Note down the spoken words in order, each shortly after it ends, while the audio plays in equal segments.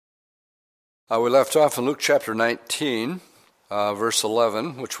We left off in Luke chapter 19, verse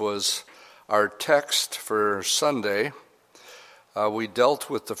 11, which was our text for Sunday. We dealt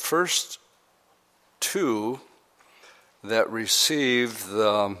with the first two that received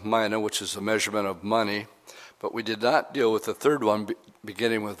the mina, which is a measurement of money, but we did not deal with the third one,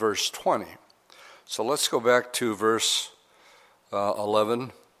 beginning with verse 20. So let's go back to verse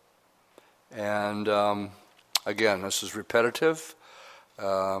 11. And again, this is repetitive.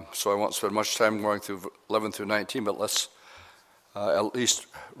 So I won't spend much time going through 11 through 19, but let's at least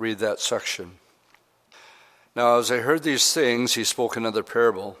read that section. Now, as I heard these things, he spoke another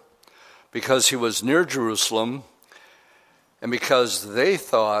parable, because he was near Jerusalem, and because they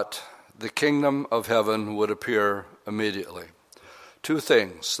thought the kingdom of heaven would appear immediately. Two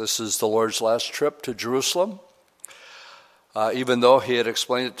things. This is the Lord's last trip to Jerusalem, even though he had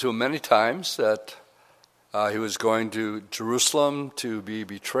explained it to him many times that he was going to Jerusalem to be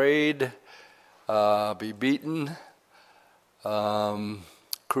betrayed, be beaten,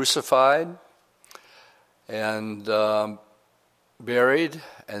 crucified, and buried.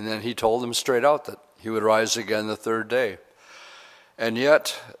 And then he told them straight out that he would rise again the third day. And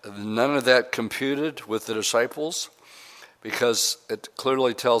yet, none of that computed with the disciples, because it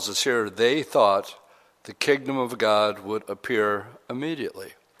clearly tells us here, they thought the kingdom of God would appear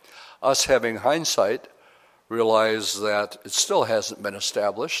immediately. Us having hindsight, realize that it still hasn't been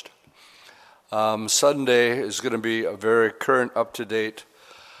established. Sunday is going to be a very current, up-to-date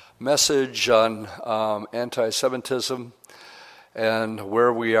message on anti-Semitism and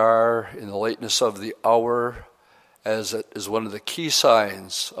where we are in the lateness of the hour, as it is one of the key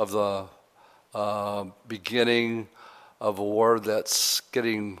signs of the beginning of a war that's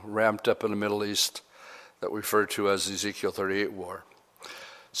getting ramped up in the Middle East that we refer to as the Ezekiel 38 war.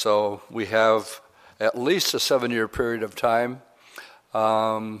 So we have at least a 7-year period of time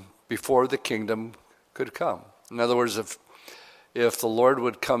before the kingdom could come. In other words, if the Lord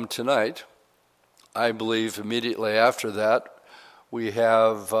would come tonight, I believe immediately after that, we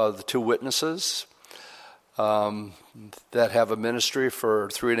have the two witnesses that have a ministry for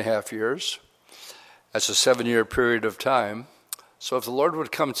 3.5 years. That's a 7-year period of time. So if the Lord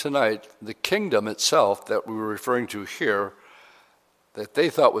would come tonight, the kingdom itself that we were referring to here, that they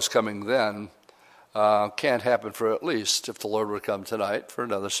thought was coming then, can't happen for at least, if the Lord would come tonight, for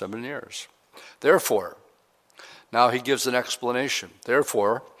another 7 years. Therefore, now he gives an explanation.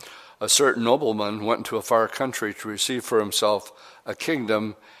 Therefore, a certain nobleman went into a far country to receive for himself a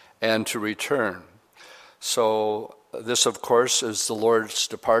kingdom and to return. So this, of course, is the Lord's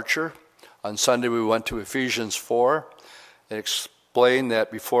departure. On Sunday, we went to Ephesians 4 and explained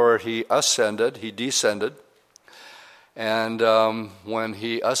that before he ascended, he descended. And when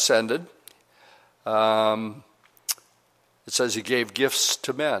he ascended, it says he gave gifts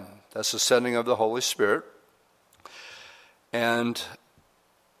to men. That's the sending of the Holy Spirit. And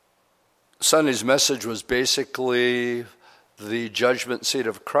Sunday's message was basically the judgment seat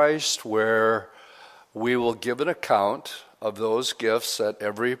of Christ, where we will give an account of those gifts that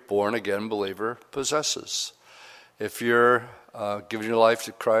every born-again believer possesses. If you're giving your life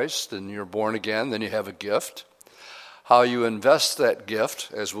to Christ and you're born again, then you have a gift. How you invest that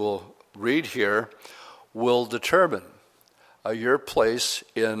gift, as we'll read here, will determine your place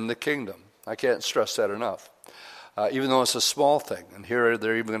in the kingdom. I can't stress that enough. Even though it's a small thing, and here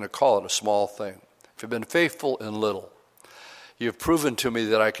they're even going to call it a small thing. If you've been faithful in little, you've proven to me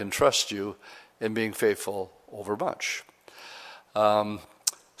that I can trust you in being faithful over much.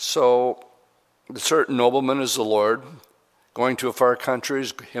 So the certain nobleman is the Lord, going to a far country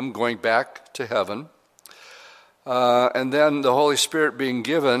is him going back to heaven. And then the Holy Spirit being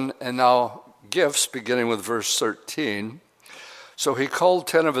given, and now gifts, beginning with verse 13. So he called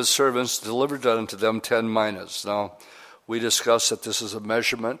 10 of his servants, delivered unto them 10 minas. Now, we discussed that this is a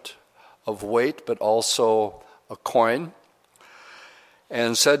measurement of weight, but also a coin.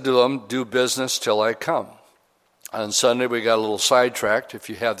 And said to them, do business till I come. On Sunday, we got a little sidetracked. If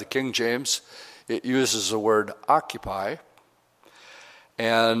you have the King James, it uses the word occupy.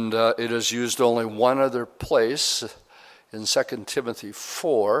 And it is used only one other place in 2 Timothy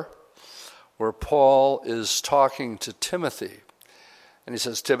 4, where Paul is talking to Timothy. And he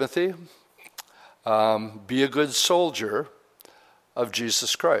says, Timothy, be a good soldier of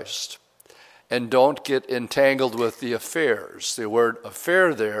Jesus Christ. And don't get entangled with the affairs. The word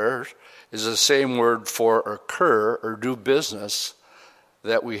affair there is the same word for occur or do business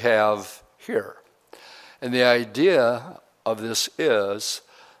that we have here. And the idea of this is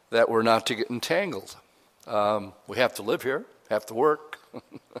that we're not to get entangled. We have to live here, have to work.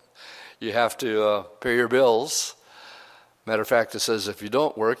 You have to pay your bills. Matter of fact, it says if you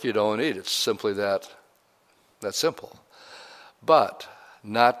don't work, you don't eat. It's simply that simple. But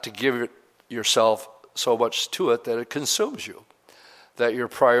not to give yourself so much to it that it consumes you. That your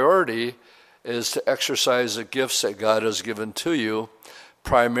priority is to exercise the gifts that God has given to you,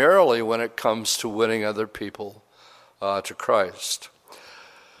 primarily when it comes to winning other people to Christ.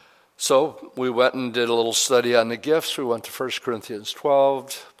 So we went and did a little study on the gifts. We went to 1 Corinthians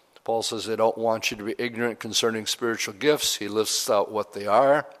 12. Paul says they don't want you to be ignorant concerning spiritual gifts. He lists out what they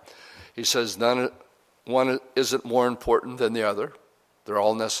are. He says one isn't more important than the other. They're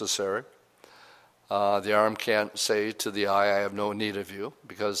all necessary. The arm can't say to the eye, I have no need of you,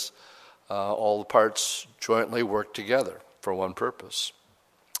 because all the parts jointly work together for one purpose.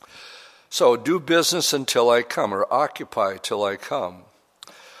 So do business until I come, or occupy till I come.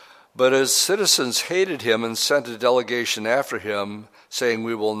 But his citizens hated him and sent a delegation after him, saying,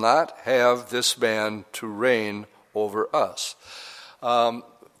 we will not have this man to reign over us.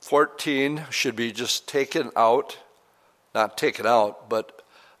 14 should be just taken out, not taken out, but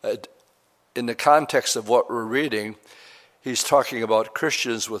in the context of what we're reading, he's talking about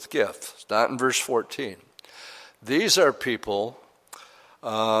Christians with gifts, not in verse 14. These are people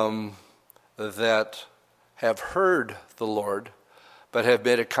that have heard the Lord, but have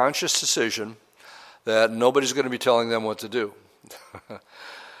made a conscious decision that nobody's going to be telling them what to do.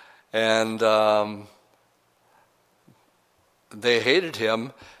 And they hated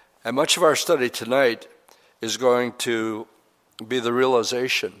him. And much of our study tonight is going to be the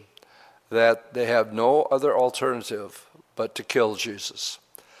realization that they have no other alternative but to kill Jesus.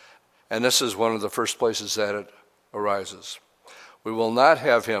 And this is one of the first places that it arises. We will not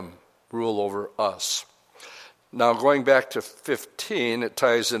have him rule over us. Now, going back to 15, it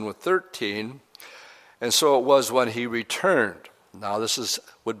ties in with 13. And so it was when he returned. Now, this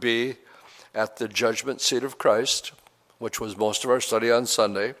would be at the judgment seat of Christ, which was most of our study on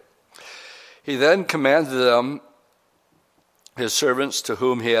Sunday. He then commanded them, his servants to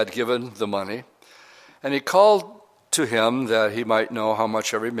whom he had given the money, and he called to him that he might know how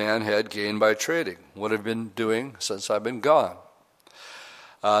much every man had gained by trading, what I've been doing since I've been gone.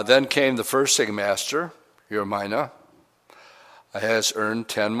 Then came the first master, your mina, has earned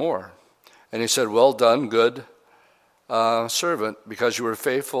 10 more. And he said, well done, good servant, because you were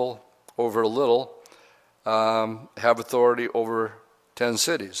faithful over a little, have authority over 10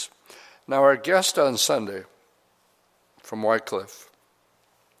 cities. Now our guest on Sunday from Wycliffe,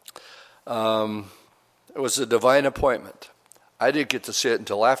 it was a divine appointment. I didn't get to see it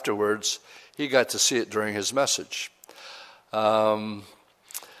until afterwards. He got to see it during his message.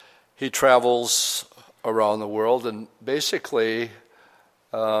 He travels around the world, and basically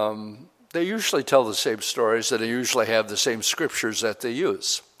they usually tell the same stories, and they usually have the same scriptures that they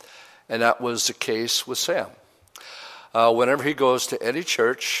use. And that was the case with Sam. Whenever he goes to any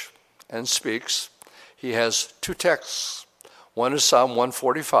church and speaks, he has two texts. One is Psalm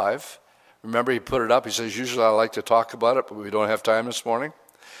 145. Remember, he put it up. He says, usually I like to talk about it, but we don't have time this morning.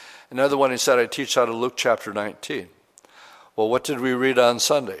 Another one, he said, I teach out of Luke chapter 19. Well, what did we read on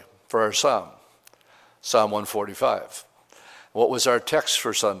Sunday for our psalm? Psalm 145. What was our text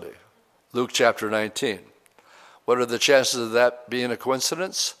for Sunday? Luke chapter 19. What are the chances of that being a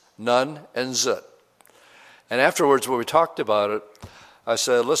coincidence? None and zit. And afterwards, when we talked about it, I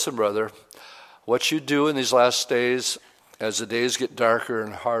said, listen, brother, what you do in these last days, as the days get darker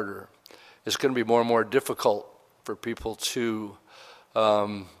and harder, it's going to be more and more difficult for people to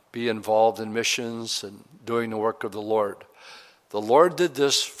be involved in missions and doing the work of the Lord. The Lord did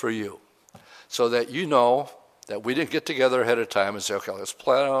this for you so that you know that we didn't get together ahead of time and say, okay, let's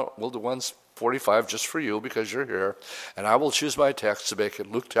plan out, we'll do 145 just for you because you're here, and I will choose my text to make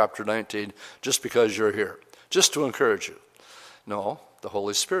it Luke chapter 19 just because you're here, just to encourage you. No, the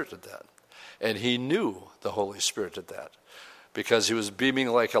Holy Spirit did that. And he knew the Holy Spirit did that, because he was beaming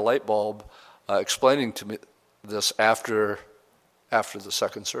like a light bulb, explaining to me this after the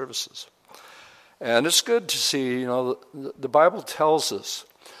second services. And it's good to see, the Bible tells us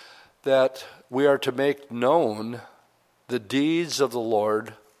that we are to make known the deeds of the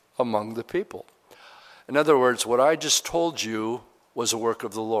Lord among the people. In other words, what I just told you was a work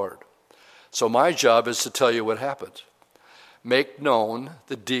of the Lord. So my job is to tell you what happened. Make known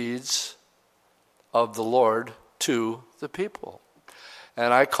the deeds of the Lord to the people.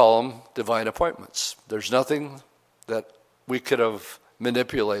 And I call them divine appointments. There's nothing that we could have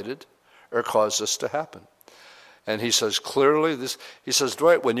manipulated or caused this to happen. And he says clearly this, he says,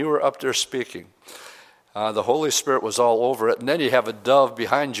 Dwight, when you were up there speaking, the Holy Spirit was all over it, and then you have a dove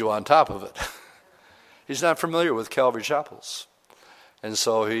behind you on top of it. He's not familiar with Calvary Chapels. And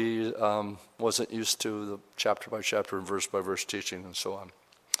so he wasn't used to the chapter by chapter and verse by verse teaching and so on.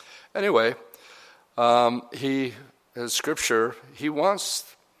 Anyway, his scripture, he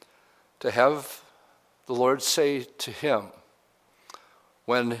wants to have the Lord say to him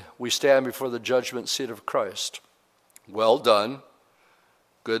when we stand before the judgment seat of Christ, "Well done,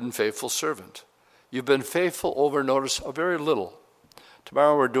 good and faithful servant. You've been faithful over, notice, a very little."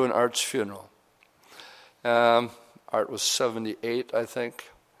 Tomorrow we're doing Art's funeral. Art was 78, I think.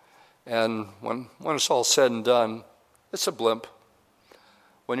 And when it's all said and done, it's a blimp.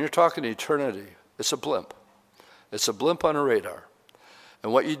 When you're talking eternity, it's a blimp. It's a blimp on a radar.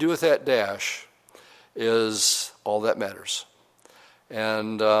 And what you do with that dash is all that matters.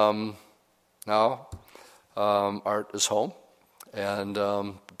 And now Art is home. And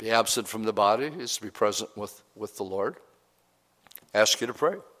be absent from the body is to be present with the Lord. Ask you to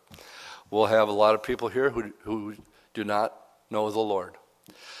pray. We'll have a lot of people here who do not know the Lord.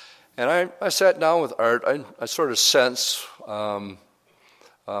 And I sat down with Art. I sort of sense when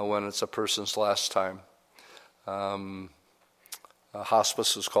it's a person's last time.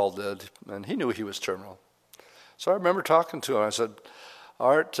 Hospice was called dead, and he knew he was terminal. So I remember talking to him. I said,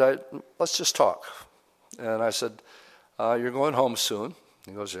 "Art, let's just talk." And I said, "You're going home soon?"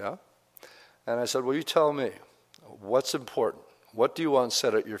 He goes, "Yeah." And I said, "Well, you tell me, what's important? What do you want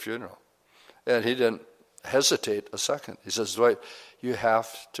said at your funeral?" And he didn't hesitate a second. He says, "Dwight, you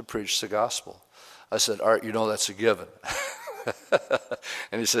have to preach the gospel." I said, "Art, you know that's a given."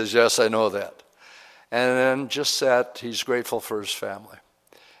 And he says, "Yes, I know that." And then just that he's grateful for his family.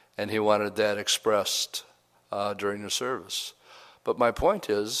 And he wanted that expressed during the service. But my point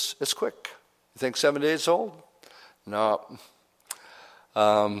is, it's quick. You think 7 days old? No.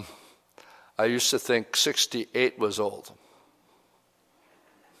 I used to think 68 was old.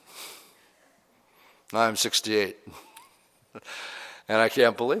 Now I'm 68. And I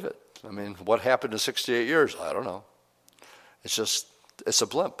can't believe it. I mean, what happened in 68 years? I don't know. It's a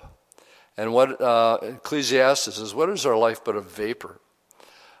blimp. And what Ecclesiastes says, what is our life but a vapor?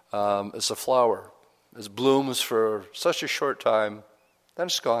 It's a flower. It blooms for such a short time, then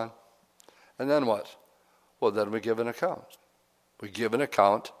it's gone. And then what? Well, then we give an account. We give an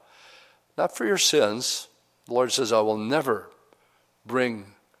account, not for your sins. The Lord says, "I will never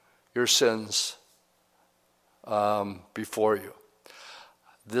bring your sins before you."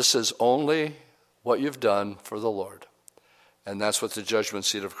 This is only what you've done for the Lord. And that's what the judgment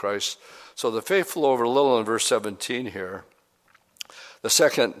seat of Christ. So the faithful over little in verse 17 here. The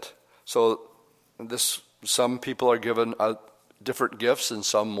second, so some people are given different gifts and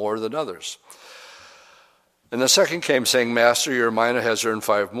some more than others. And the second came saying, "Master, your mina has earned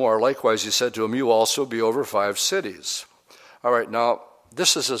 5 more. Likewise, he said to him, you also be over 5 cities. All right, now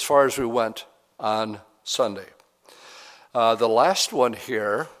this is as far as we went on Sunday. The last one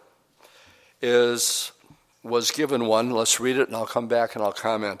here was given one. Let's read it, and I'll come back and I'll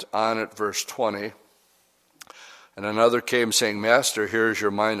comment on it, verse 20. And another came saying, "Master, here is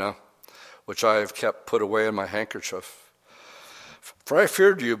your mina, which I have kept put away in my handkerchief. For I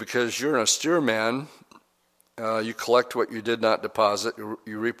feared you, because you're an austere man. You collect what you did not deposit.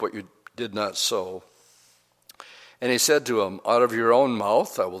 You reap what you did not sow." And he said to him, "Out of your own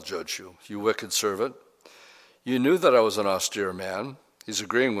mouth I will judge you, you wicked servant. You knew that I was an austere man." He's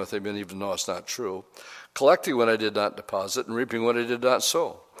agreeing with him, even though it's not true. "Collecting what I did not deposit and reaping what I did not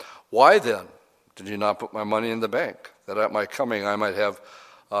sow. Why then did you not put my money in the bank, that at my coming I might have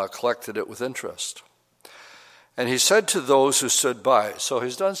collected it with interest?" And he said to those who stood by, so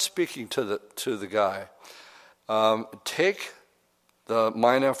he's done speaking to the guy, "Take the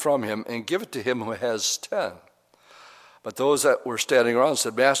mina from him and give it to him who has 10. But those that were standing around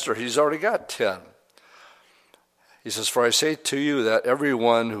said, "Master, he's already got 10. He says, "For I say to you that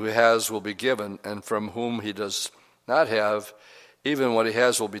everyone who has will be given, and from whom he does not have, even what he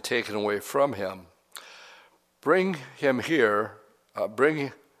has will be taken away from him. Bring him here,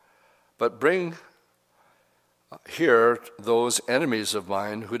 bring here those enemies of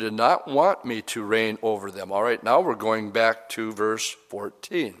mine who did not want me to reign over them." All right, now we're going back to verse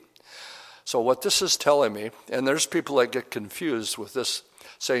 14. So what this is telling me, and there's people that get confused with this,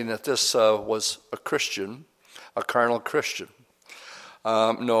 saying that this was a Christian, a carnal Christian.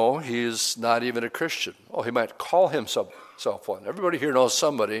 No, he's not even a Christian. Oh, he might call himself one. Everybody here knows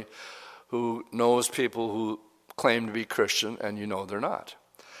somebody who knows people who claim to be Christian, and you know they're not.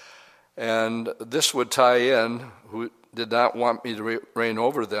 And this would tie in, who did not want me to reign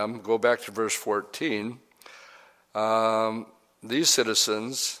over them. Go back to verse 14. These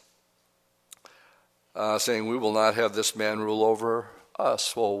citizens saying, "We will not have this man rule over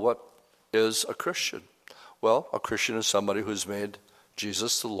us." Well, what is a Christian? Well, a Christian is somebody who's made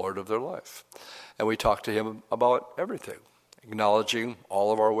Jesus the Lord of their life. And we talk to him about everything, acknowledging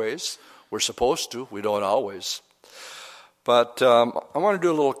all of our ways. We're supposed to. We don't always. But I want to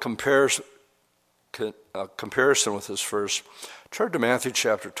do a little comparison with this verse. Turn to Matthew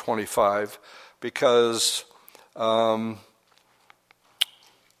chapter 25, because we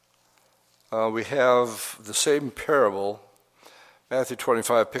have the same parable. Matthew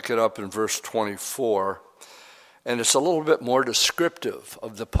 25, pick it up in verse 24. And it's a little bit more descriptive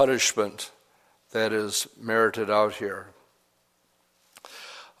of the punishment that is merited out here.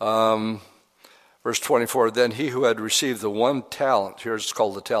 Verse 24, then he who had received the 1 talent, here it's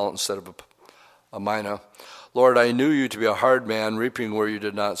called a talent instead of a mina. Lord, I knew you to be a hard man, reaping where you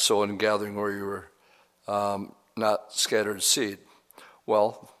did not sow and gathering where you were not scattered seed.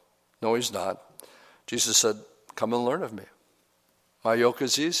 Well, no, he's not. Jesus said, come and learn of me. My yoke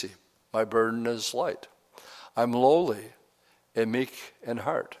is easy. My burden is light. I'm lowly and meek in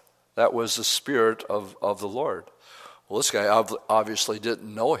heart. That was the spirit of the Lord. Well, this guy obviously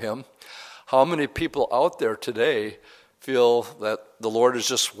didn't know him. How many people out there today feel that the Lord is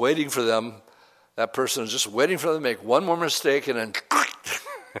just waiting for them, that person is just waiting for them to make one more mistake and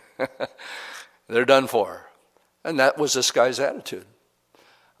then they're done for. And that was this guy's attitude.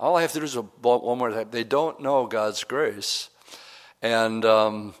 All I have to do is one more time. They don't know God's grace and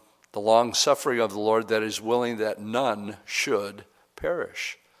the long suffering of the Lord, that is willing that none should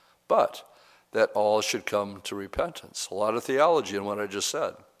perish, but that all should come to repentance. A lot of theology in what I just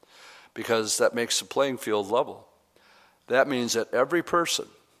said, because that makes the playing field level. That means that every person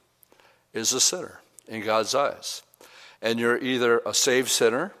is a sinner in God's eyes. And you're either a saved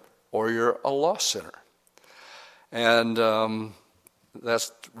sinner or you're a lost sinner. And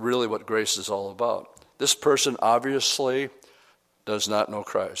that's really what grace is all about. This person obviously does not know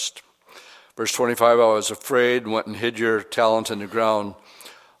Christ. Verse 25, I was afraid, went and hid your talent in the ground.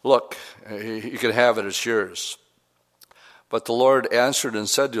 Look, you can have it, it's yours. But the Lord answered and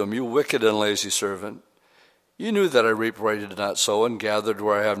said to him, you wicked and lazy servant, you knew that I reaped where I did not sow and gathered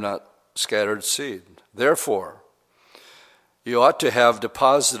where I have not scattered seed. Therefore, you ought to have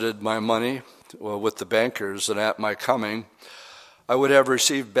deposited my money with the bankers, and at my coming I would have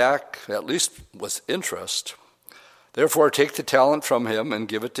received back, at least with interest. Therefore, take the talent from him and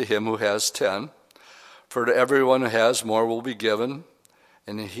give it to him who has 10. For to everyone who has, more will be given,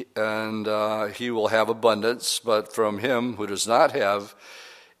 and he will have abundance. But from him who does not have,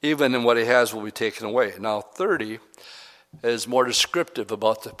 even in what he has will be taken away. Now, 30 is more descriptive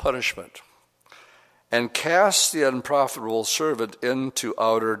about the punishment. And cast the unprofitable servant into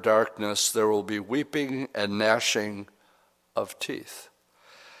outer darkness. There will be weeping and gnashing of teeth.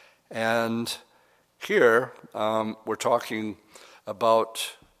 And here we're talking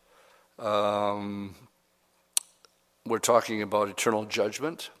about eternal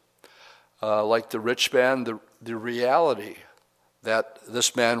judgment, like the rich man, the reality that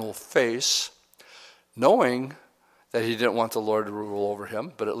this man will face, knowing that he didn't want the Lord to rule over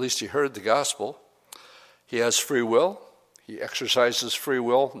him, but at least he heard the gospel. He has free will. He exercises free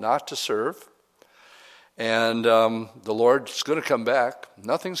will not to serve. And the Lord's going to come back.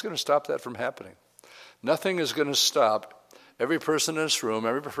 Nothing's going to stop that from happening. Nothing is going to stop every person in this room,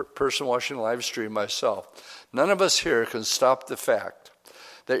 every person watching the live stream, myself. None of us here can stop the fact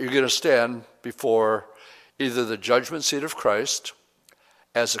that you're going to stand before either the judgment seat of Christ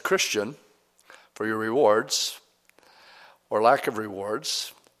as a Christian for your rewards or lack of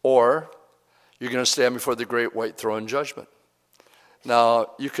rewards, or you're going to stand before the great white throne judgment.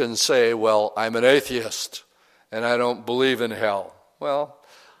 Now, you can say, well, I'm an atheist and I don't believe in hell. Well,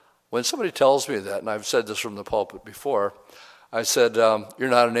 when somebody tells me that, and I've said this from the pulpit before, I said, you're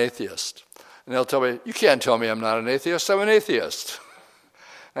not an atheist. And they'll tell me, you can't tell me I'm not an atheist, I'm an atheist.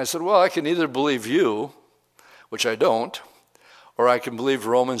 And I said, well, I can either believe you, which I don't, or I can believe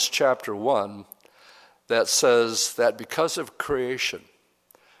Romans chapter 1 that says that because of creation,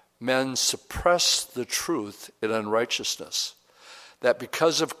 men suppress the truth in unrighteousness. That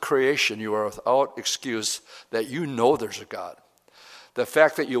because of creation, you are without excuse, that you know there's a God. The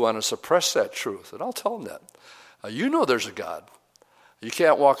fact that you want to suppress that truth, and I'll tell them that. You know there's a God. You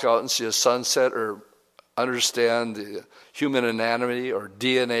can't walk out and see a sunset or understand the human anatomy or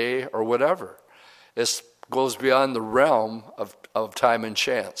DNA or whatever. It goes beyond the realm of time and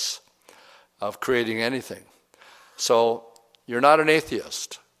chance, of creating anything. So you're not an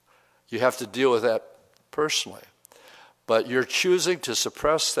atheist. You have to deal with that personally. But you're choosing to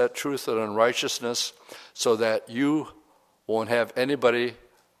suppress that truth and unrighteousness so that you won't have anybody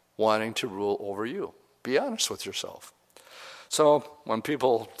wanting to rule over you. Be honest with yourself. So when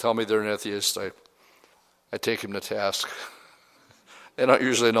people tell me they're an atheist, I take them to task. I don't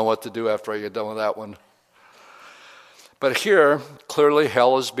usually know what to do after I get done with that one. But here, clearly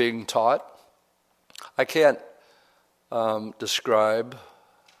hell is being taught. I can't describe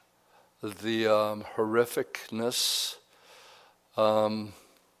the horrificness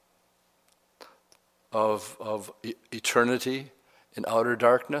of eternity in outer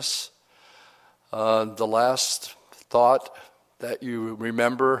darkness. The last thought that you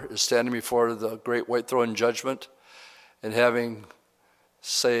remember is standing before the great white throne judgment and having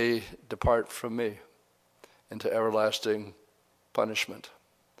say, "Depart from me into everlasting punishment."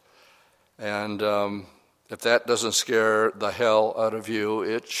 And if that doesn't scare the hell out of you,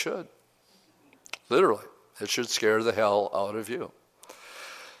 it should. Literally, it should scare the hell out of you.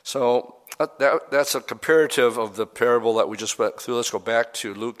 So that's a comparative of the parable that we just went through. Let's go back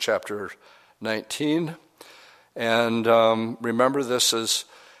to Luke chapter 19. And remember, this is,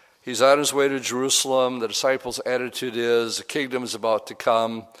 he's on his way to Jerusalem. The disciples' attitude is, the kingdom is about to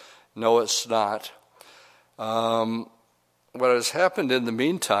come. No, it's not. What has happened in the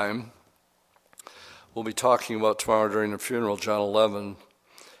meantime, we'll be talking about tomorrow during the funeral, John 11,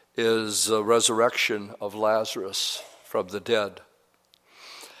 is the resurrection of Lazarus from the dead.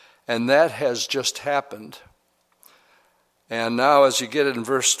 And that has just happened. And now as you get in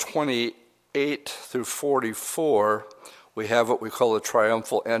verse 28 through 44, we have what we call a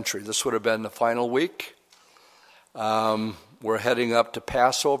triumphal entry. This would have been the final week. We're heading up to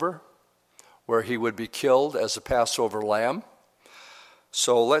Passover, where he would be killed as a Passover lamb.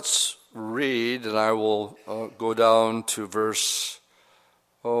 So let's read, and I will go down to verse,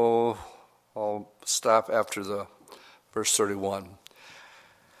 I'll stop after the verse 31.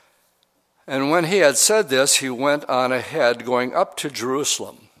 And when he had said this, he went on ahead, going up to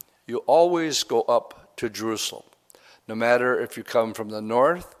Jerusalem. You always go up to Jerusalem. No matter if you come from the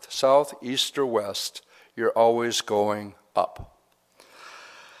north, south, east, or west, you're always going up.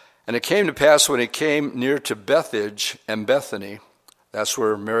 And it came to pass when he came near to Bethphage and Bethany, that's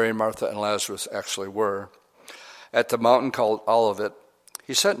where Mary and Martha and Lazarus actually were, at the mountain called Olivet,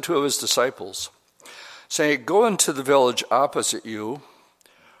 he sent two of his disciples, saying, "Go into the village opposite you,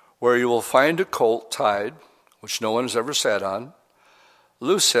 where you will find a colt tied, which no one has ever sat on.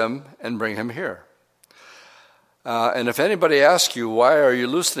 Loose him and bring him here. And if anybody asks you, why are you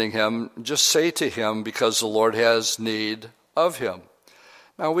loosening him, just say to him, because the Lord has need of him."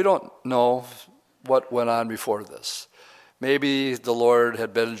 Now, we don't know what went on before this. Maybe the Lord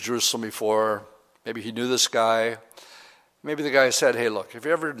had been in Jerusalem before. Maybe he knew this guy. Maybe the guy said, "Hey, look, if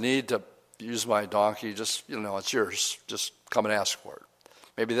you ever need to use my donkey, just, it's yours. Just come and ask for it."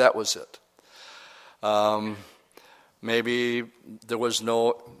 Maybe that was it. Maybe there was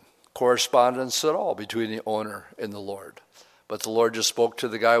no correspondence at all between the owner and the Lord. But the Lord just spoke to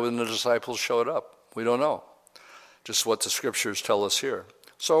the guy when the disciples showed up. We don't know. Just what the scriptures tell us here.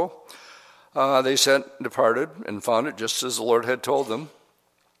 So they departed and found it just as the Lord had told them.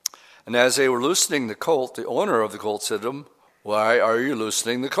 And as they were loosening the colt, the owner of the colt said to them, "Why are you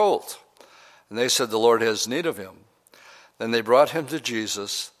loosening the colt?" And they said, "The Lord has need of him." Then they brought him to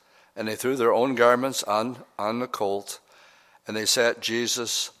Jesus, and they threw their own garments on the colt, and they sat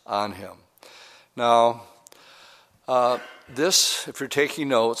Jesus on him. Now, this, if you're taking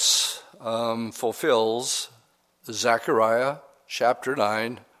notes, fulfills the Zechariah chapter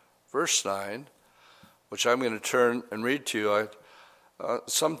 9, verse 9, which I'm going to turn and read to you.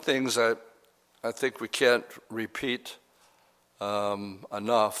 Some things I think we can't repeat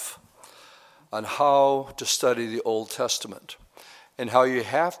enough on how to study the Old Testament and how you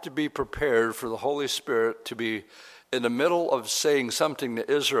have to be prepared for the Holy Spirit to be in the middle of saying something to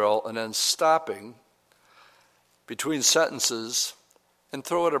Israel and then stopping between sentences and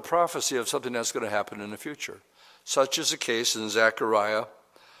throw out a prophecy of something that's going to happen in the future. Such is the case in Zechariah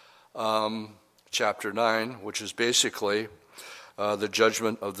chapter 9, which is basically the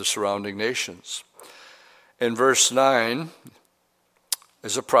judgment of the surrounding nations. In verse 9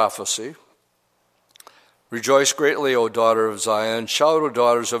 is a prophecy. "Rejoice greatly, O daughter of Zion. Shout, O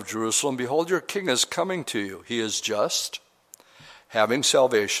daughters of Jerusalem. Behold, your king is coming to you. He is just, having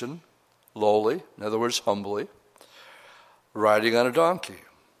salvation, lowly," in other words, humbly, "riding on a donkey,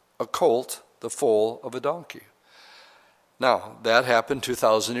 a colt, the foal of a donkey." Now, that happened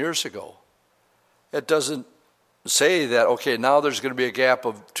 2,000 years ago. It doesn't say that, okay, now there's going to be a gap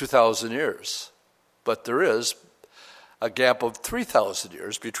of 2,000 years. But there is a gap of 3,000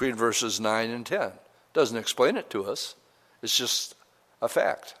 years between verses 9 and 10. Doesn't explain it to us. It's just a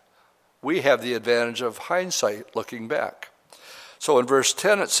fact. We have the advantage of hindsight looking back. So in verse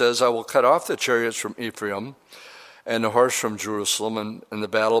 10 it says, "I will cut off the chariots from Ephraim and the horse from Jerusalem, and the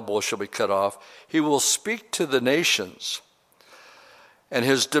battle bow shall be cut off. He will speak to the nations, And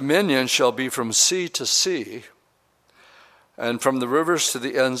his dominion shall be from sea to sea, and from the rivers to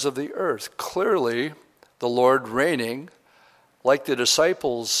the ends of the earth. Clearly, the Lord reigning, like the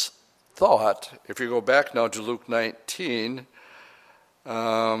disciples thought. If you go back now to Luke 19,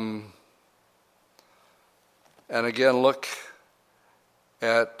 and again look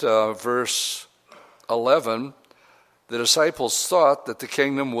at verse 11, the disciples thought that the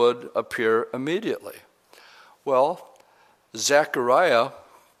kingdom would appear immediately. Well, Zechariah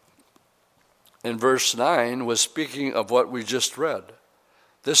in verse 9 was speaking of what we just read.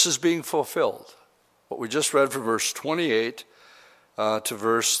 This is being fulfilled. What we just read from verse 28 to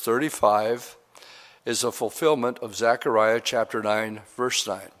verse 35 is a fulfillment of Zechariah chapter 9, verse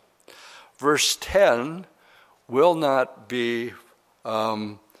 9. Verse 10 will not be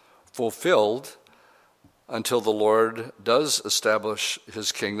fulfilled until the Lord does establish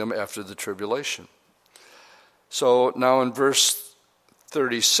his kingdom after the tribulation. So now in verse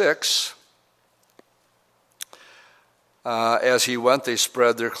 36, as he went, they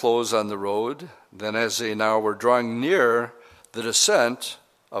spread their clothes on the road. Then as they now were drawing near the descent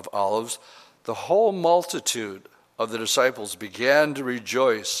of Olives, the whole multitude of the disciples began to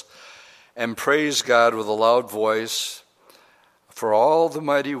rejoice and praise God with a loud voice for all the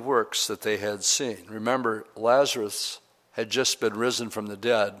mighty works that they had seen. Remember, Lazarus had just been risen from the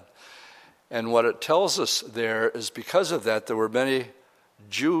dead. And what it tells us there is because of that, there were many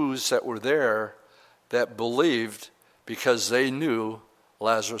Jews that were there that believed because they knew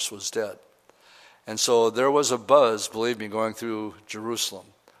Lazarus was dead. And so there was a buzz, believe me, going through Jerusalem.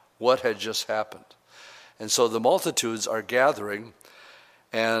 What had just happened? And so the multitudes are gathering,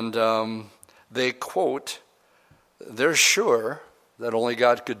 and they quote, they're sure that only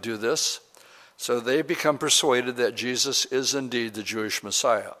God could do this, so they become persuaded that Jesus is indeed the Jewish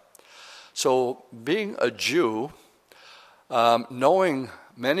Messiah. So being a Jew, knowing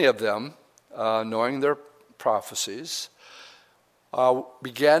many of them, knowing their prophecies,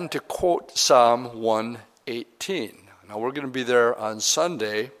 began to quote Psalm 118. Now we're going to be there on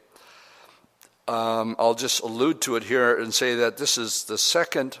Sunday. I'll just allude to it here and say that this is the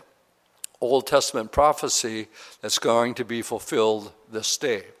second Old Testament prophecy that's going to be fulfilled this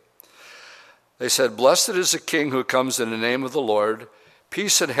day. They said, "Blessed is the King who comes in the name of the Lord,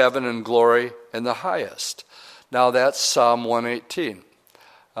 peace in heaven and glory in the highest." Now that's Psalm 118.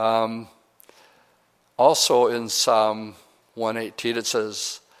 Also in Psalm 118 it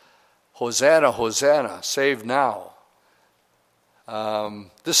says, "Hosanna, Hosanna, save now.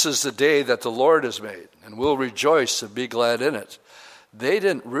 This is the day that the Lord has made, and we'll rejoice and be glad in it." They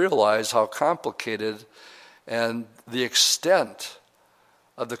didn't realize how complicated and the extent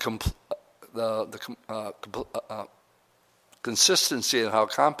of the consistency and how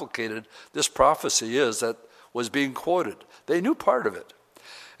complicated this prophecy is that was being quoted. They knew part of it.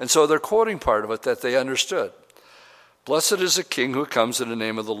 And so they're quoting part of it that they understood. "Blessed is the King who comes in the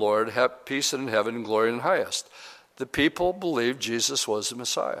name of the Lord, have peace in heaven and glory in the highest." The people believed Jesus was the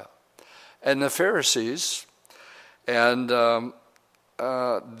Messiah. And the Pharisees, and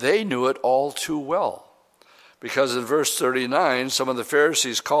they knew it all too well. Because in verse 39, some of the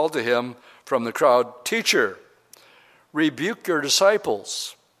Pharisees called to him from the crowd, "Teacher, rebuke your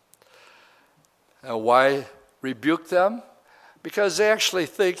disciples." Now, why rebuke them? Because they actually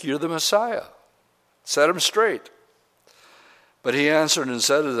think you're the Messiah. Set them straight. But he answered and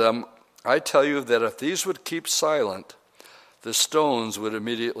said to them, "I tell you that if these would keep silent, the stones would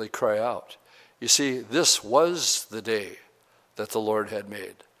immediately cry out." You see, this was the day that the Lord had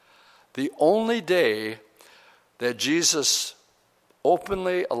made. The only day that Jesus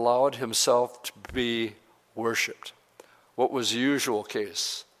openly allowed himself to be worshipped. What was the usual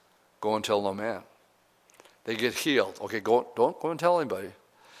case? Go and tell no man. They get healed. Okay, don't go and tell anybody.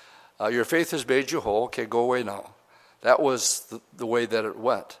 Your faith has made you whole. Okay, go away now. That was the way that it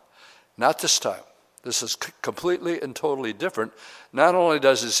went. Not this time. This is completely and totally different. Not only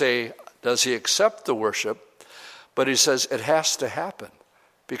does he say, does he accept the worship, but he says it has to happen.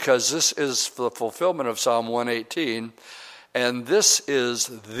 Because this is the fulfillment of Psalm 118, and this is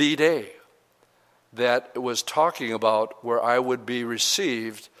the day that it was talking about where I would be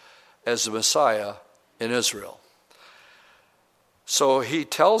received as the Messiah in Israel. So he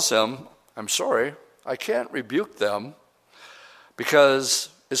tells them, I'm sorry, I can't rebuke them because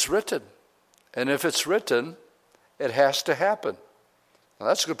it's written. And if it's written, it has to happen. Now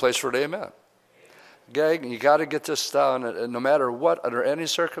that's a good place for an amen. Gang, you got to get this down, and no matter what, under any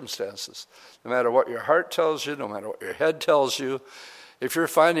circumstances, no matter what your heart tells you, no matter what your head tells you, if you're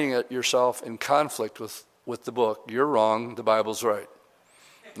finding it yourself in conflict with the book, you're wrong, the Bible's right.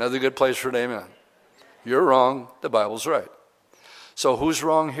 Another good place for an amen. You're wrong, the Bible's right. So who's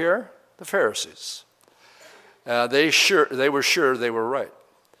wrong here? The Pharisees. They were sure they were right.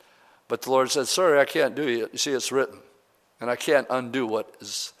 But the Lord said, sorry, I can't do it. You see, it's written. And I can't undo what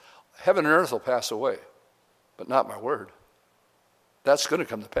is. Heaven and earth will pass away, but not my word. That's going to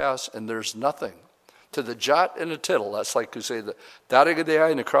come to pass, and there's nothing. To the jot and the tittle, that's like you say the dotting of the I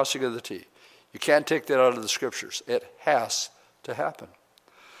and the crossing of the T. You can't take that out of the scriptures. It has to happen.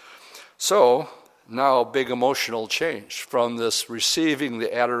 So, now big emotional change from this receiving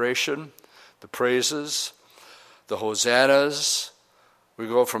the adoration, the praises, the hosannas. We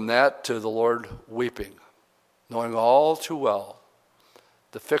go from that to the Lord weeping, knowing all too well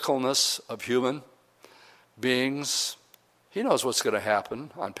the fickleness of human beings. He knows what's going to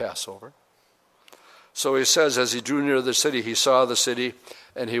happen on Passover. So he says, as he drew near the city, he saw the city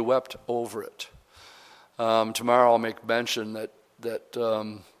and he wept over it. Tomorrow I'll make mention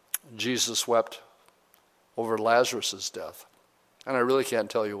that Jesus wept over Lazarus' death. And I really can't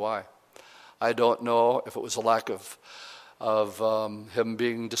tell you why. I don't know if it was a lack of him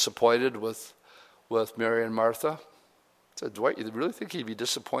being disappointed with Mary and Martha. I said, Dwight, you really think he'd be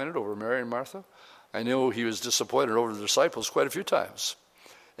disappointed over Mary and Martha? I knew he was disappointed over the disciples quite a few times.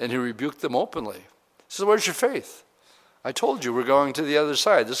 And he rebuked them openly. He said, where's your faith? I told you we're going to the other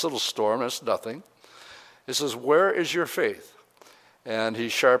side. This little storm, that's nothing. He says, where is your faith? And he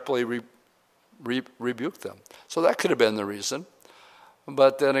sharply rebuked them. So that could have been the reason.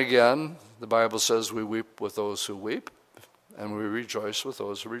 But then again, the Bible says we weep with those who weep, and we rejoice with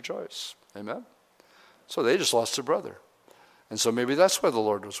those who rejoice. Amen? So they just lost their brother. And so maybe that's why the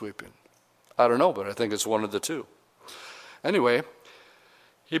Lord was weeping. I don't know, but I think it's one of the two. Anyway,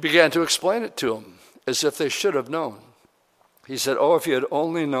 he began to explain it to them as if they should have known. He said, oh, if you had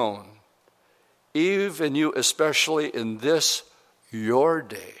only known, Eve and you especially in this your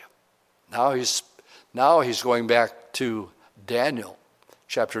day. Now he's going back to Daniel,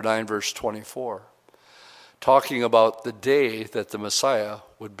 chapter 9, verse 24, talking about the day that the Messiah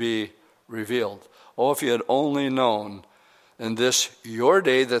would be revealed. Oh, if you had only known in this your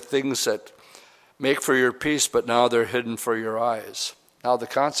day the things that make for your peace, but now they're hidden for your eyes. Now the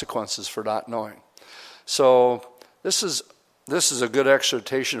consequences for not knowing. So this is a good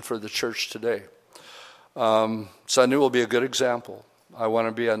exhortation for the church today. Sunday will be a good example. I want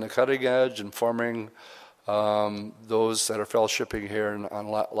to be on the cutting edge, informing those that are fellowshipping here on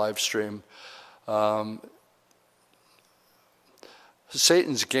live stream.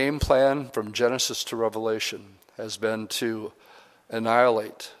 Satan's game plan from Genesis to Revelation has been to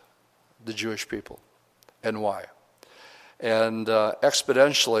annihilate the Jewish people. And why? And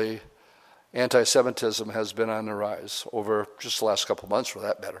exponentially, anti-Semitism has been on the rise over just the last couple of months, for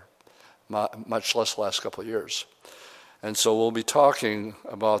that matter, much less the last couple of years. And so we'll be talking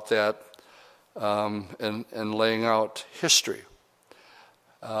about that and laying out history,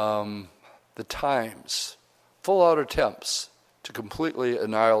 the times, full-out attempts to completely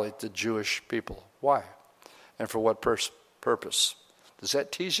annihilate the Jewish people. Why? And for what purpose? Does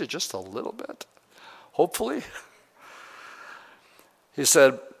that tease you just a little bit? Hopefully. He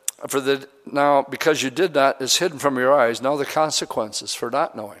said, now because you did not is hidden from your eyes, now the consequences for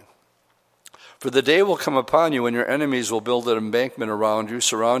not knowing. For the day will come upon you when your enemies will build an embankment around you,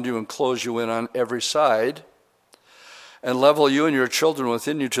 surround you and close you in on every side, and level you and your children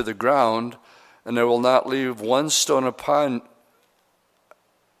within you to the ground, and there will not leave one stone upon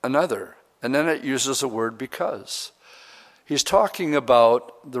another. And then it uses the word because. He's talking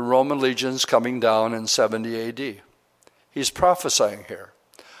about the Roman legions coming down in 70 AD. He's prophesying here.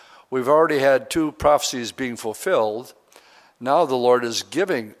 We've already had two prophecies being fulfilled. Now the Lord is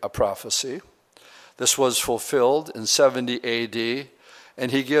giving a prophecy. This was fulfilled in 70 AD,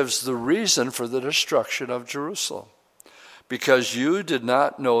 and he gives the reason for the destruction of Jerusalem. Because you did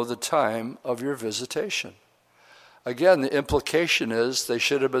not know the time of your visitation. Again, the implication is they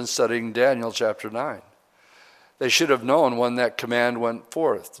should have been studying Daniel chapter 9. They should have known when that command went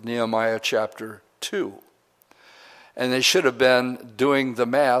forth, Nehemiah chapter 2. And they should have been doing the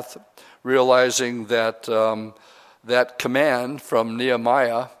math, realizing that that command from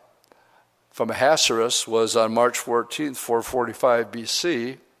Nehemiah, from Ahasuerus, was on March 14th, 445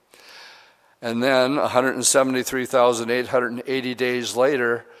 BC. And then 173,880 days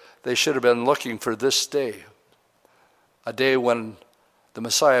later, they should have been looking for this day, a day when the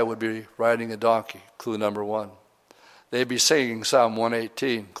Messiah would be riding a donkey, clue number 1. They'd be singing Psalm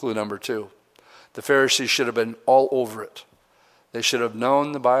 118, clue number 2. The Pharisees should have been all over it. They should have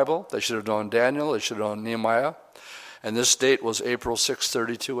known the Bible. They should have known Daniel. They should have known Nehemiah. And this date was April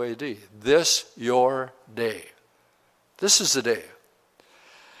 632 AD. This your day. This is the day.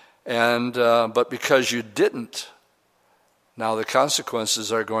 And but because you didn't Now the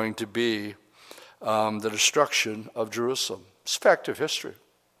consequences are going to be the destruction of Jerusalem. It's a fact of history.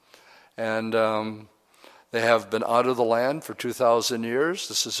 And they have been out of the land for 2,000 years.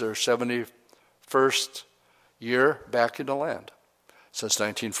 This is their 71st year back in the land since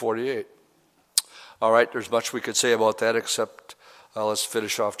 1948. All right, there's much we could say about that, except let's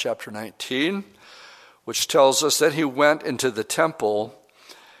finish off chapter 19, which tells us that he went into the temple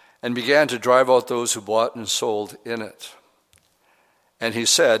and began to drive out those who bought and sold in it. And he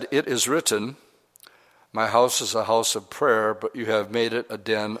said, "It is written, my house is a house of prayer, but you have made it a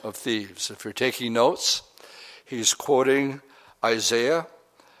den of thieves." If you're taking notes, he's quoting Isaiah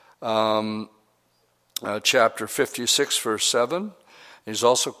chapter 56, verse 7. He's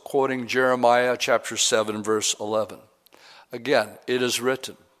also quoting Jeremiah chapter 7, verse 11. Again, it is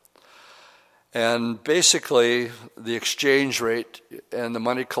written. And basically, the exchange rate and the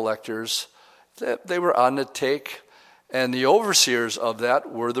money collectors, they were on the take. And the overseers of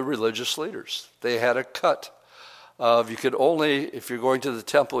that were the religious leaders. They had a cut of, you could only, if you're going to the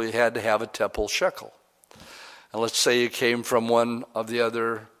temple, you had to have a temple shekel. And let's say you came from one of the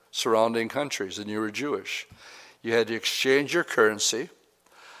other surrounding countries and you were Jewish. You had to exchange your currency.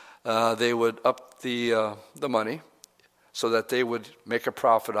 They would up the money so that they would make a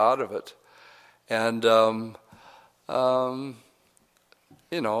profit out of it. And,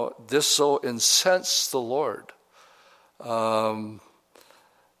 this so incensed the Lord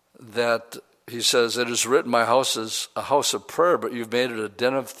that he says, "It is written, my house is a house of prayer, but you've made it a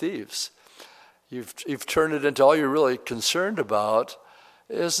den of thieves." You've turned it into all you're really concerned about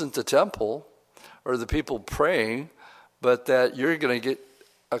isn't the temple or the people praying, but that you're going to get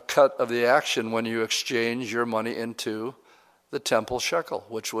a cut of the action when you exchange your money into the temple shekel,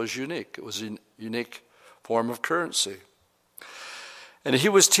 which was unique. It was a unique form of currency. And he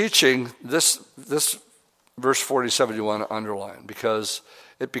was teaching this verse 47 you want to underline, because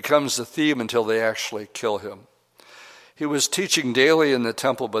it becomes the theme until they actually kill him. He was teaching daily in the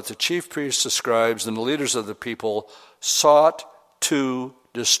temple, but the chief priests, the scribes, and the leaders of the people sought to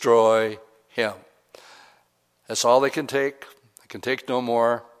destroy him. That's all they can take. They can take no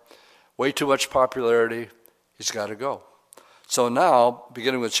more. Way too much popularity. He's got to go. So now,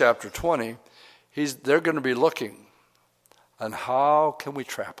 beginning with chapter 20, they're going to be looking on how can we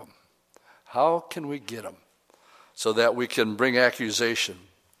trap him? How can we get him so that we can bring accusation?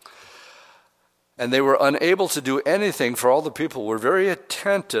 And they were unable to do anything, for all the people were very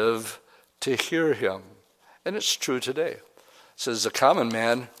attentive to hear him. And it's true today. It says the common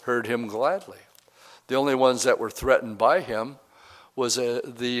man heard him gladly. The only ones that were threatened by him was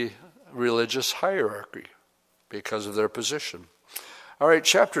the religious hierarchy because of their position. All right,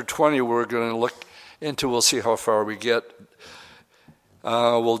 chapter 20 we're going to look into. We'll see how far we get.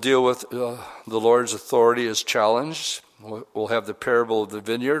 We'll deal with the Lord's authority is challenged. We'll have the parable of the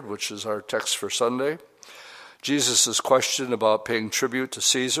vineyard, which is our text for Sunday. Jesus' question about paying tribute to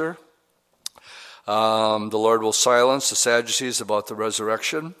Caesar. The Lord will silence the Sadducees about the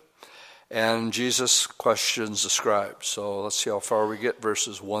resurrection. And Jesus questions the scribes. So let's see how far we get,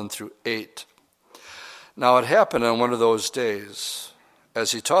 verses 1 through 8. Now it happened on one of those days,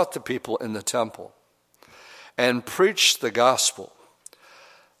 as he taught the people in the temple and preached the gospel,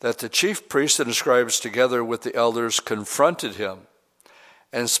 that the chief priests and the scribes together with the elders confronted him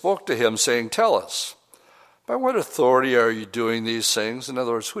and spoke to him, saying, "Tell us, by what authority are you doing these things?" In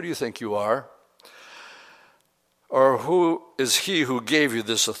other words, who do you think you are? Or who is he who gave you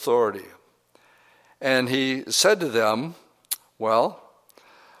this authority? And he said to them, "Well,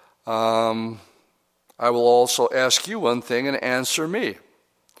 I will also ask you one thing and answer me."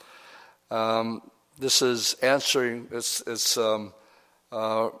 This is answering, it's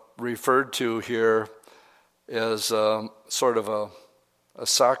referred to here as sort of a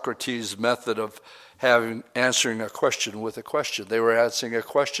Socrates method of answering a question with a question. They were asking a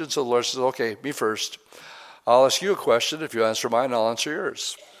question, so the Lord says, "Okay, me first. I'll ask you a question. If you answer mine, I'll answer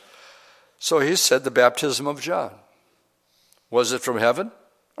yours." So he said, the baptism of John. Was it from heaven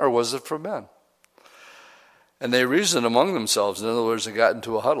or was it from men? And they reasoned among themselves. In other words, they got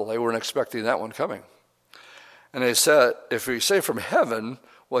into a huddle. They weren't expecting that one coming. And they said, if we say from heaven,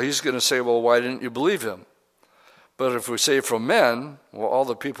 well, he's going to say, well, why didn't you believe him? But if we say from men, well, all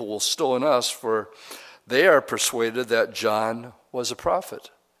the people will stone us, for they are persuaded that John was a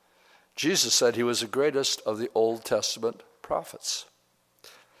prophet. Jesus said he was the greatest of the Old Testament prophets.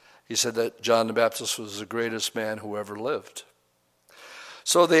 He said that John the Baptist was the greatest man who ever lived.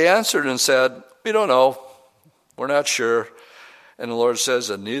 So they answered and said, "We don't know. We're not sure." And the Lord says,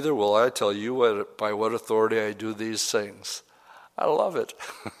 "And neither will I tell you by what authority I do these things." I love it.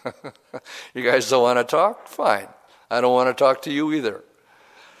 You guys don't want to talk? Fine. I don't want to talk to you either.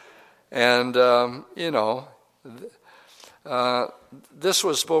 And, this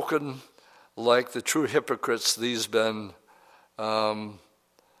was spoken like the true hypocrites these men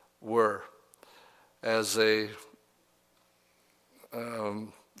were, as they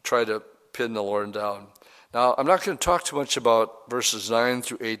try to pin the Lord down. Now, I'm not going to talk too much about verses 9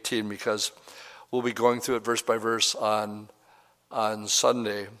 through 18 because we'll be going through it verse by verse on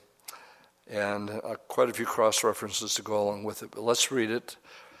Sunday, and quite a few cross-references to go along with it. But let's read it,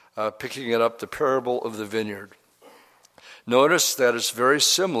 picking it up, the parable of the vineyard. Notice that it's very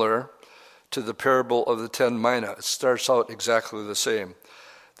similar to the parable of the 10 mina. It starts out exactly the same.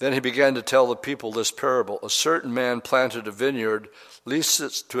 Then he began to tell the people this parable. A certain man planted a vineyard, leased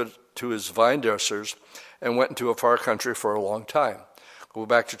it to his vine dressers, and went into a far country for a long time. Go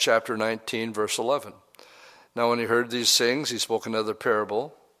back to chapter 19, verse 11. Now when he heard these things, he spoke another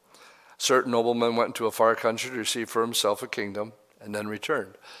parable. A certain nobleman went into a far country to receive for himself a kingdom, and then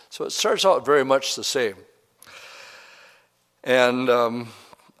returned. So it starts out very much the same. And,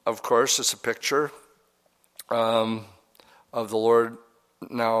 of course, it's a picture of the Lord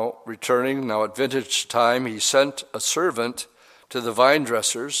now returning. Now at vintage time, he sent a servant to the vine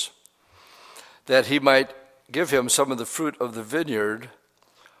dressers that he might give him some of the fruit of the vineyard,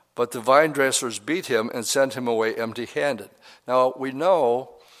 but the vine dressers beat him and sent him away empty-handed. Now, we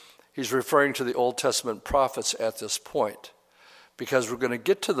know he's referring to the Old Testament prophets at this point, because we're going to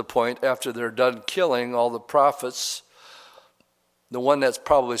get to the point after they're done killing all the prophets. The one that's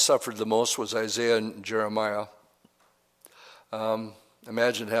probably suffered the most was Isaiah and Jeremiah.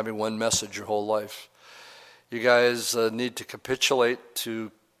 Imagine having one message your whole life. You guys need to capitulate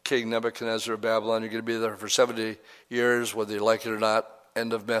to King Nebuchadnezzar of Babylon. You're going to be there for 70 years, whether you like it or not.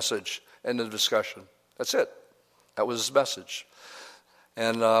 End of message. End of discussion. That's it. That was his message.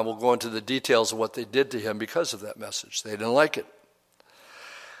 And we'll go into the details of what they did to him because of that message. They didn't like it.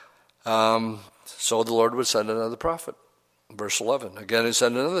 So the Lord would send another prophet. Verse 11. Again, he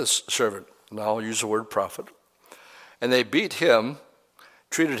sent another servant. Now I'll use the word prophet. And they beat him,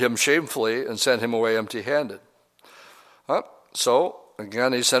 treated him shamefully, and sent him away empty-handed. So,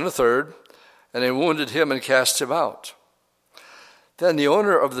 again, he sent a third, and they wounded him and cast him out. Then the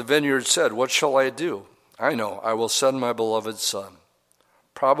owner of the vineyard said, "What shall I do? I know, I will send my beloved son.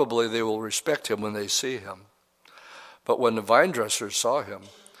 Probably they will respect him when they see him." But when the vine dressers saw him,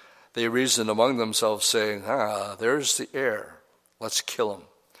 they reasoned among themselves, saying, there's the heir. Let's kill him.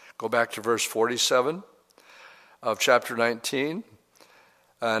 Go back to verse 47 of chapter 19.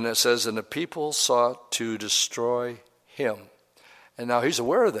 And it says, and the people sought to destroy him. And now he's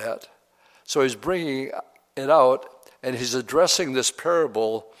aware of that. So he's bringing it out, and he's addressing this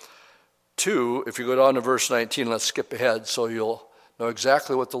parable to, if you go down to verse 19, let's skip ahead so you'll know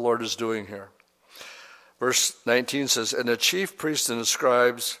exactly what the Lord is doing here. Verse 19 says, and the chief priests and the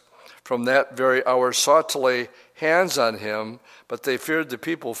scribes from that very hour sought to lay hands on him, but they feared the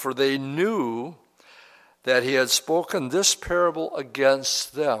people, for they knew that he had spoken this parable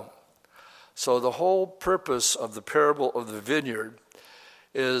against them. So the whole purpose of the parable of the vineyard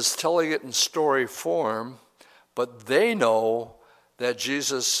is telling it in story form, but they know that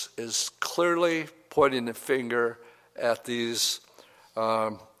Jesus is clearly pointing the finger at these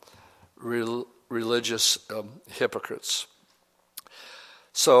religious hypocrites.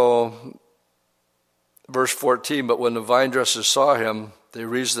 So, verse 14, but when the vine dressers saw him, they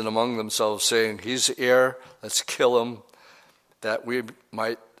reasoned among themselves, saying, he's the heir, let's kill him, that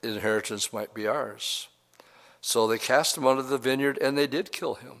inheritance might be ours. So they cast him out of the vineyard, and they did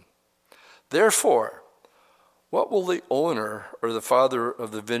kill him. Therefore, what will the owner or the father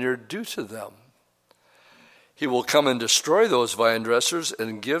of the vineyard do to them? He will come and destroy those vine dressers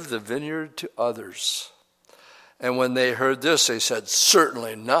and give the vineyard to others. And when they heard this, they said,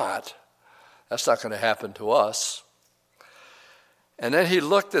 certainly not. That's not going to happen to us. And then he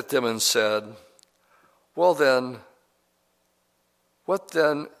looked at them and said, well then, what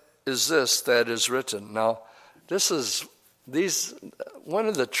then is this that is written? Now, one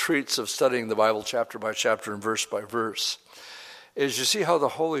of the treats of studying the Bible chapter by chapter and verse by verse is you see how the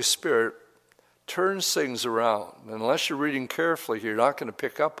Holy Spirit turns things around. And unless you're reading carefully, you're not going to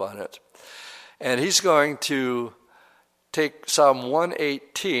pick up on it. And he's going to take Psalm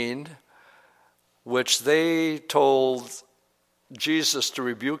 118, which they told Jesus to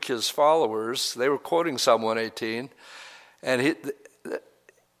rebuke his followers. They were quoting Psalm 118, and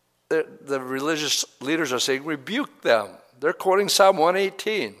the religious leaders are saying, rebuke them. They're quoting Psalm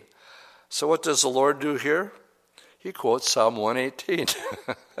 118. So what does the Lord do here? He quotes Psalm 118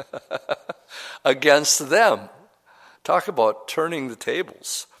 against them. Talk about turning the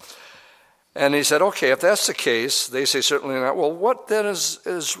tables. And he said, okay, if that's the case, they say certainly not. Well, what then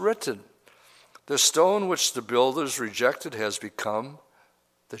is written? The stone which the builders rejected has become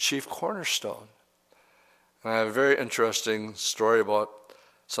the chief cornerstone. And I have a very interesting story about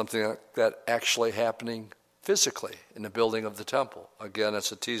something like that actually happening physically in the building of the temple. Again,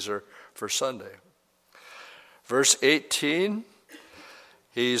 it's a teaser for Sunday. Verse 18,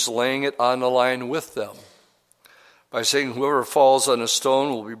 he's laying it on the line with them by saying, whoever falls on a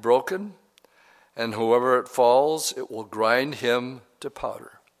stone will be broken, and whoever it falls, it will grind him to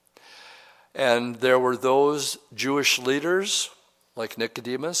powder. And there were those Jewish leaders, like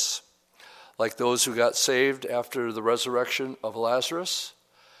Nicodemus, like those who got saved after the resurrection of Lazarus.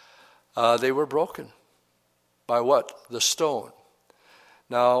 They were broken. By what? The stone.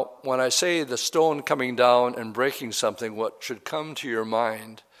 Now, when I say the stone coming down and breaking something, what should come to your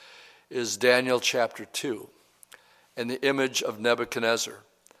mind is Daniel chapter 2 and the image of Nebuchadnezzar.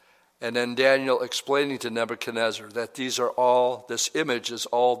 And then Daniel explaining to Nebuchadnezzar that this image is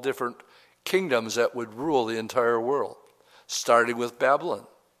all different kingdoms that would rule the entire world, starting with Babylon,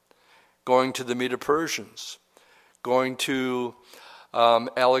 going to the Medo-Persians, going to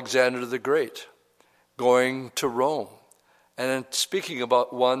Alexander the Great, going to Rome, and then speaking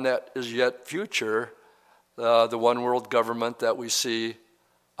about one that is yet future, the one world government that we see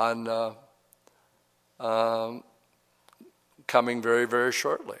on coming very, very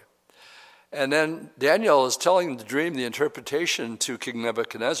shortly. And then Daniel is telling the dream, the interpretation to King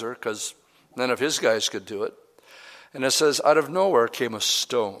Nebuchadnezzar, because none of his guys could do it. And it says, out of nowhere came a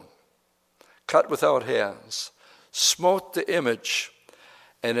stone, cut without hands, smote the image,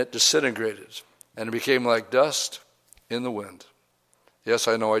 and it disintegrated, and it became like dust in the wind. Yes,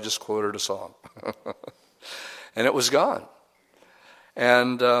 I know, I just quoted a song. And it was gone.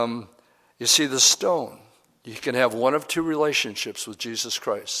 And you see, the stone, you can have one of two relationships with Jesus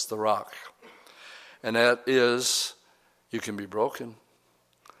Christ, the rock. And that is, you can be broken,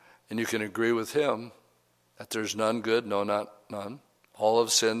 and you can agree with him that there's none good, no, not none. All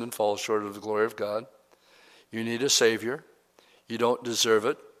have sinned and fall short of the glory of God. You need a Savior. You don't deserve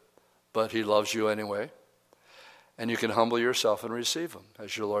it, but he loves you anyway. And you can humble yourself and receive him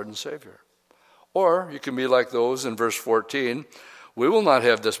as your Lord and Savior. Or you can be like those in verse 14, we will not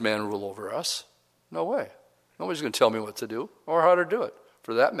have this man rule over us. No way. Nobody's going to tell me what to do or how to do it,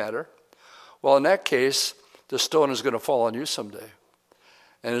 for that matter. Well, in that case, the stone is going to fall on you someday.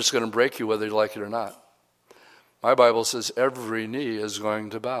 And it's going to break you whether you like it or not. My Bible says every knee is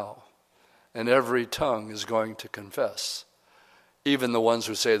going to bow. And every tongue is going to confess. Even the ones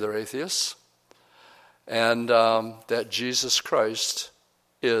who say they're atheists. And that Jesus Christ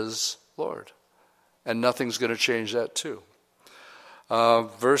is Lord. And nothing's going to change that too.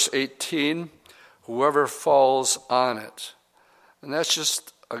 Verse 18, whoever falls on it. And that's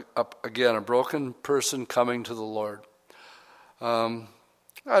just, again, a broken person coming to the Lord. I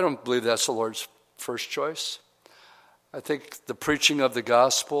don't believe that's the Lord's first choice. I think the preaching of the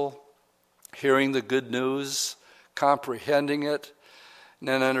gospel, hearing the good news, comprehending it, and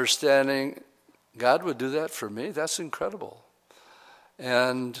then understanding God would do that for me, that's incredible.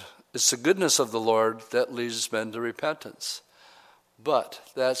 And it's the goodness of the Lord that leads men to repentance. But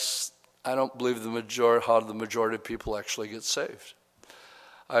I don't believe how the majority of people actually get saved.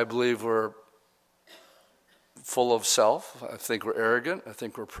 I believe we're full of self. I think we're arrogant. I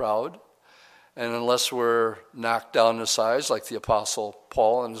think we're proud. And unless we're knocked down to size, like the Apostle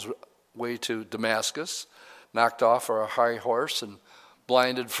Paul on his way to Damascus, knocked off our high horse and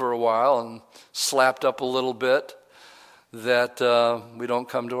blinded for a while and slapped up a little bit, that we don't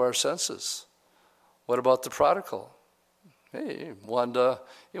come to our senses. What about the prodigal? Hey,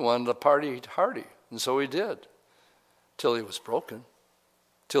 he wanted to party hardy, and so he did, till he was broken,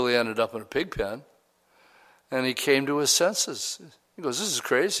 till he ended up in a pig pen, and he came to his senses. He goes, this is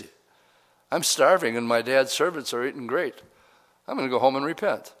crazy. I'm starving, and my dad's servants are eating great. I'm going to go home and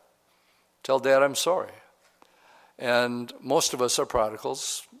repent. Tell Dad I'm sorry. And most of us are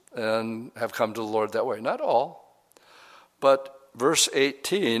prodigals and have come to the Lord that way. Not all. But verse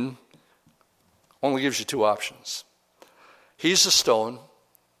 18 only gives you two options. He's a stone.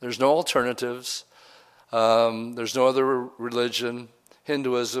 There's no alternatives. There's no other religion.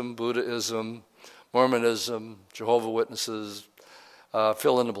 Hinduism, Buddhism, Mormonism, Jehovah's Witnesses,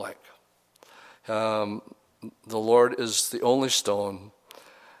 fill in the blank. The Lord is the only stone,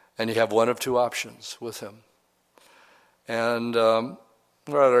 and you have one of two options with him. And we're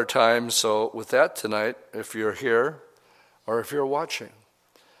at our time, so with that tonight, if you're here or if you're watching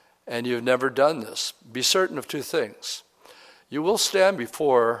and you've never done this, be certain of two things. You will stand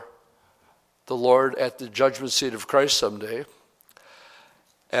before the Lord at the judgment seat of Christ someday,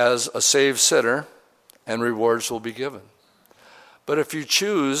 as a saved sinner, and rewards will be given. But if you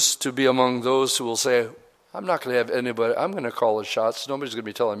choose to be among those who will say, I'm not going to have anybody, I'm going to call the shots, nobody's going to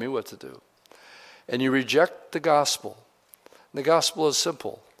be telling me what to do, and you reject the gospel is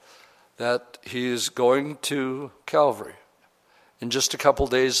simple, that he is going to Calvary. In just a couple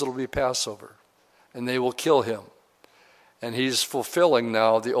days it'll be Passover, and they will kill him. And he's fulfilling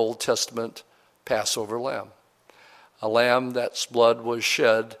now the Old Testament Passover lamb, a lamb that's blood was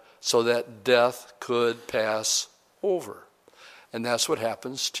shed so that death could pass over. And that's what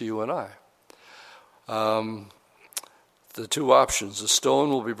happens to you and I. The two options, the stone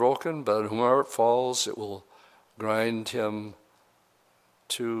will be broken, but on whomever it falls, it will grind him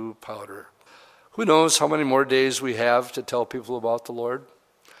to powder. Who knows how many more days we have to tell people about the Lord?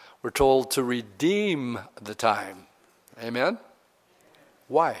 We're told to redeem the time. Amen?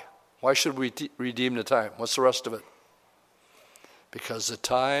 Why? Why should we redeem the time? What's the rest of it? Because the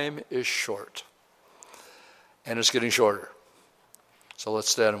time is short. And it's getting shorter. So let's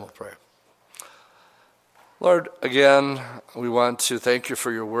stand and we'll pray. Lord, again, we want to thank you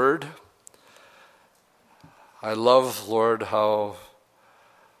for your word. I love, Lord, how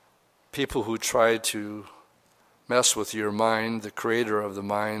people who try to mess with your mind, the creator of the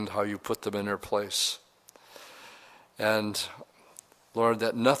mind, how you put them in their place. And, Lord,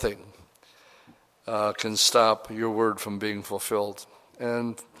 that nothing can stop your word from being fulfilled.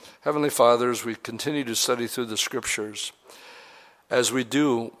 And, Heavenly Father, as we continue to study through the Scriptures, as we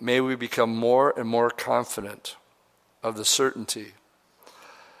do, may we become more and more confident of the certainty,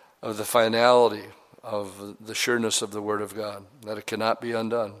 of the finality, of the sureness of the Word of God, that it cannot be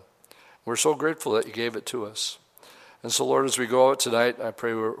undone. We're so grateful that you gave it to us. And so, Lord, as we go out tonight, I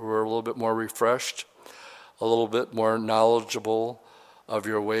pray we're a little bit more refreshed, a little bit more knowledgeable of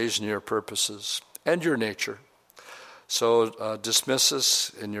your ways and your purposes and your nature. So dismiss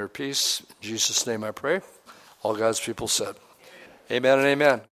us in your peace. In Jesus' name I pray. All God's people said, amen and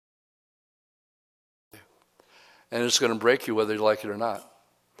amen. And it's going to break you whether you like it or not.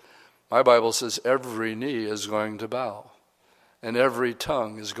 My Bible says every knee is going to bow and every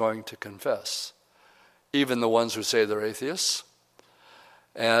tongue is going to confess, even the ones who say they're atheists,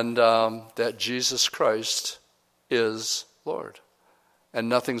 and that Jesus Christ is Lord. And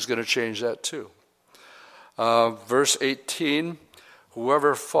nothing's going to change that too. Verse 18,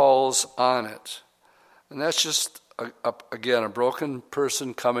 whoever falls on it. And that's just, again, a broken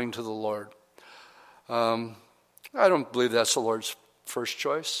person coming to the Lord. I don't believe that's the Lord's first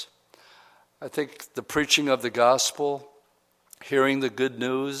choice. I think the preaching of the gospel, hearing the good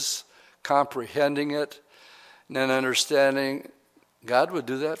news, comprehending it, and then understanding God would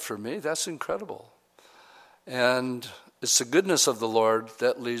do that for me, that's incredible. And it's the goodness of the Lord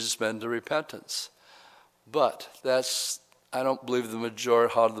that leads men to repentance. But I don't believe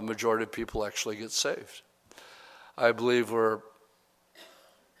how the majority of people actually get saved. I believe we're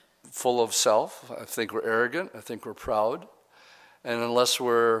full of self. I think we're arrogant. I think we're proud. And unless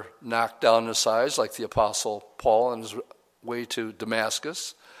we're knocked down to size, like the Apostle Paul on his way to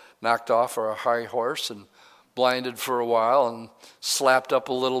Damascus, knocked off our high horse and blinded for a while and slapped up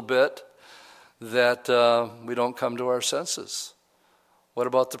a little bit, that we don't come to our senses. What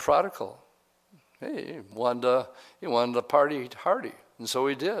about the prodigal? Hey, he wanted to party hardy, and so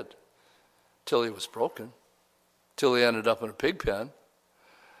he did, till he was broken, till he ended up in a pig pen,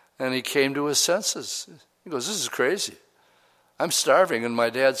 and he came to his senses. He goes, this is crazy. I'm starving, and my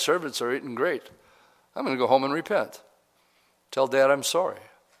dad's servants are eating great. I'm going to go home and repent. Tell Dad I'm sorry.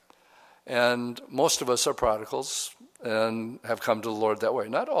 And most of us are prodigals and have come to the Lord that way.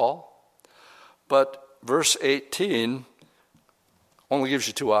 Not all. But verse 18 only gives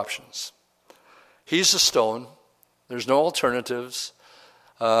you two options. He's a stone. There's no alternatives.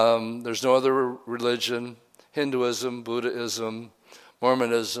 There's no other religion. Hinduism, Buddhism,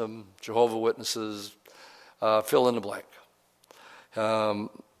 Mormonism, Jehovah's Witnesses, fill in the blank. The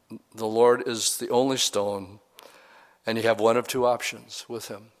Lord is the only stone, and you have one of two options with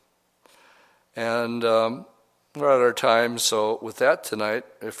him. And we're at our time, so with that tonight,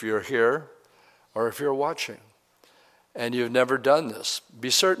 if you're here or if you're watching and you've never done this, be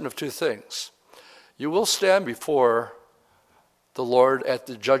certain of two things. You will stand before the Lord at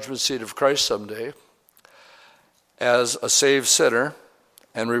the judgment seat of Christ someday as a saved sinner,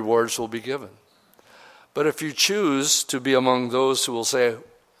 and rewards will be given. But if you choose to be among those who will say,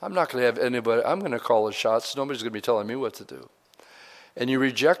 I'm not going to have anybody, I'm going to call the shots, nobody's going to be telling me what to do, and you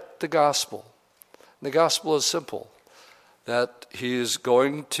reject the gospel is simple, that he is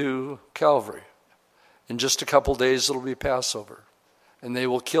going to Calvary. In just a couple days it'll be Passover, and they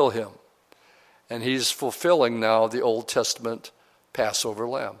will kill him. And he's fulfilling now the Old Testament Passover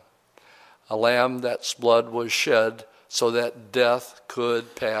lamb. A lamb that's blood was shed so that death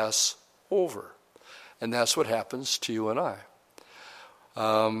could pass over. And that's what happens to you and I.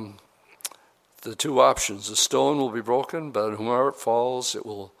 The two options, the stone will be broken, but on whomever it falls, it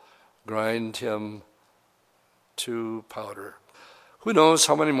will grind him to powder. Who knows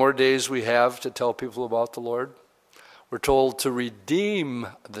how many more days we have to tell people about the Lord? We're told to redeem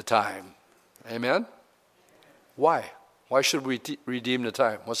the time. Amen? Why? Why should we redeem the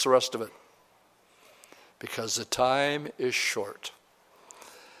time? What's the rest of it? Because the time is short.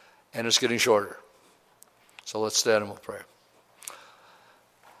 And it's getting shorter. So let's stand and we'll pray.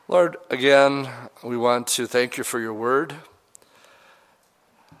 Lord, again, we want to thank you for your word.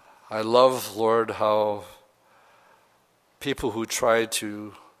 I love, Lord, how people who try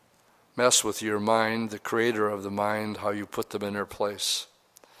to mess with your mind, the creator of the mind, how you put them in their place.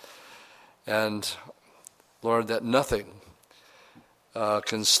 And, Lord, that nothing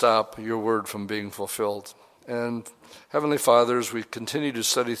can stop your word from being fulfilled. And, Heavenly Father, as we continue to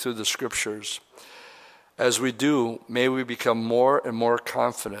study through the Scriptures, as we do, may we become more and more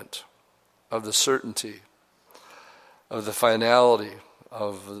confident of the certainty, of the finality,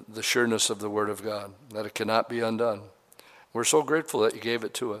 of the sureness of the Word of God, that it cannot be undone. We're so grateful that you gave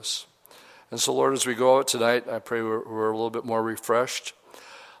it to us. And so, Lord, as we go out tonight, I pray we're a little bit more refreshed,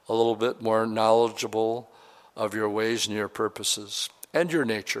 a little bit more knowledgeable of your ways and your purposes and your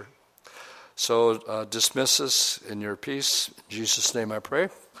nature. So dismiss us in your peace. In Jesus' name I pray.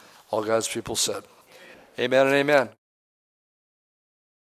 All God's people said, amen and amen.